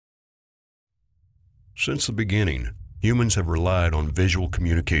Since the beginning, humans have relied on visual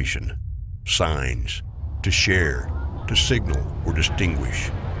communication, signs, to share, to signal or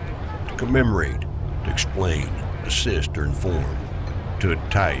distinguish, to commemorate, to explain, assist or inform, to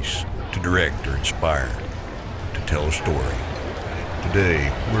entice, to direct or inspire, to tell a story.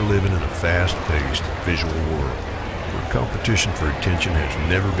 Today, we're living in a fast-paced visual world where competition for attention has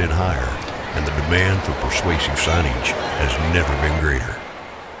never been higher and the demand for persuasive signage has never been greater.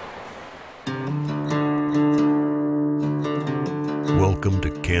 Welcome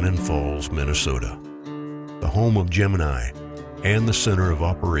to Cannon Falls, Minnesota, the home of Gemini and the center of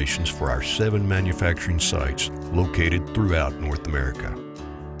operations for our 7 manufacturing sites located throughout North America.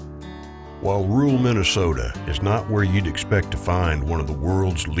 While rural Minnesota is not where you'd expect to find one of the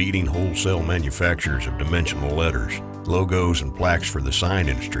world's leading wholesale manufacturers of dimensional letters, logos, and plaques for the sign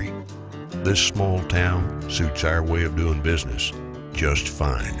industry, this small town suits our way of doing business just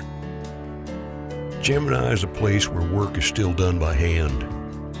fine. Gemini is a place where work is still done by hand,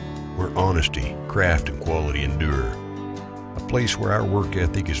 where honesty, craft, and quality endure. A place where our work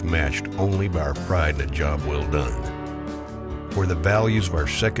ethic is matched only by our pride in a job well done. Where the values of our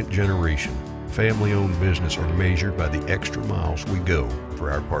second generation, family-owned business are measured by the extra miles we go for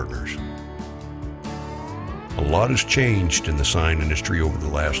our partners. A lot has changed in the sign industry over the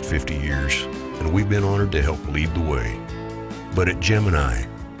last 50 years, and we've been honored to help lead the way. But at Gemini,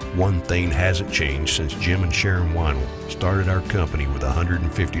 one thing hasn't changed since Jim and Sharon Weinel started our company with $150 in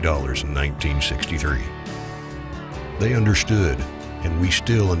 1963. They understood, and we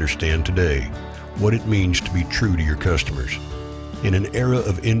still understand today, what it means to be true to your customers. In an era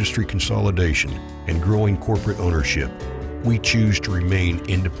of industry consolidation and growing corporate ownership, we choose to remain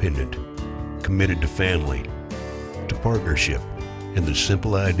independent, committed to family, to partnership, and the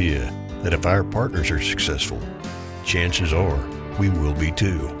simple idea that if our partners are successful, chances are we will be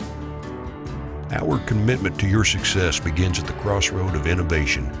too. Our commitment to your success begins at the crossroad of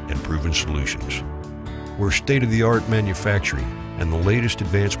innovation and proven solutions, where state-of-the-art manufacturing and the latest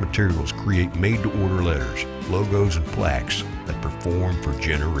advanced materials create made-to-order letters, logos, and plaques that perform for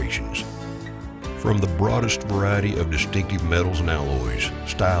generations. From the broadest variety of distinctive metals and alloys,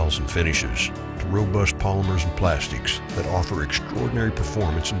 styles and finishes, to robust polymers and plastics that offer extraordinary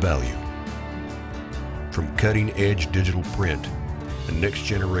performance and value. From cutting-edge digital print and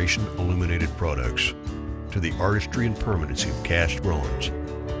next-generation illuminated products to the artistry and permanency of cast bronze,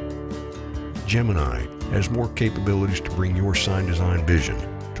 Gemini has more capabilities to bring your sign design vision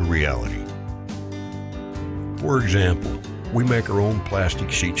to reality. For example, we make our own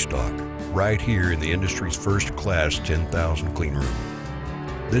plastic sheet stock right here in the industry's first-class 10,000 clean room.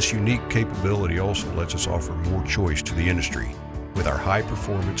 This unique capability also lets us offer more choice to the industry with our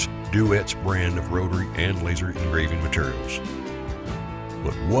high-performance Duets brand of rotary and laser engraving materials.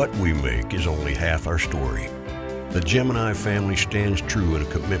 But what we make is only half our story. The Gemini family stands true in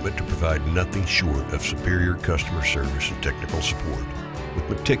a commitment to provide nothing short of superior customer service and technical support, with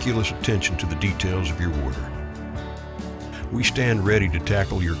meticulous attention to the details of your order. We stand ready to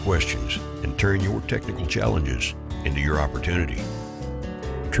tackle your questions and turn your technical challenges into your opportunity.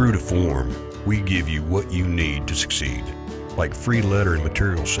 True to form, we give you what you need to succeed, like free letter and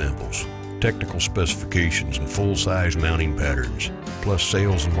material samples, technical specifications and full-size mounting patterns, plus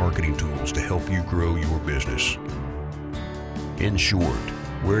sales and marketing tools to help you grow your business. In short,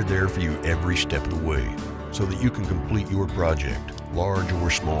 we're there for you every step of the way so that you can complete your project, large or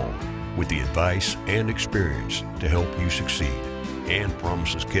small, with the advice and experience to help you succeed and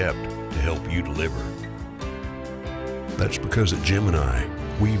promises kept to help you deliver. That's because at Gemini,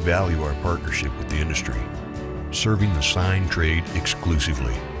 we value our partnership with the industry, serving the sign trade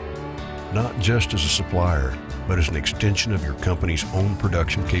exclusively, not just as a supplier, but as an extension of your company's own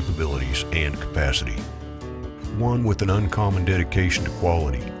production capabilities and capacity. One with an uncommon dedication to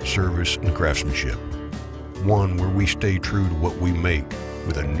quality, service, and craftsmanship. One where we stay true to what we make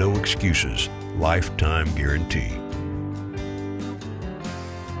with a no excuses, lifetime guarantee.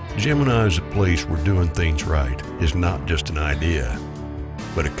 Gemini is a place where doing things right is not just an idea,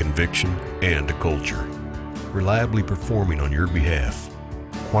 but a conviction and a culture. Reliably performing on your behalf,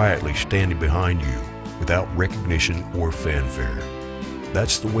 quietly standing behind you without recognition or fanfare.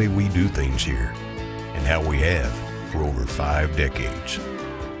 That's the way we do things here, and how we have for over 5 decades.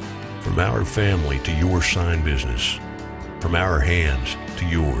 From our family to your sign business, from our hands to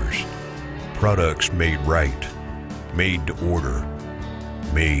yours, products made right, made to order,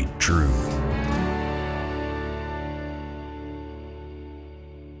 made true.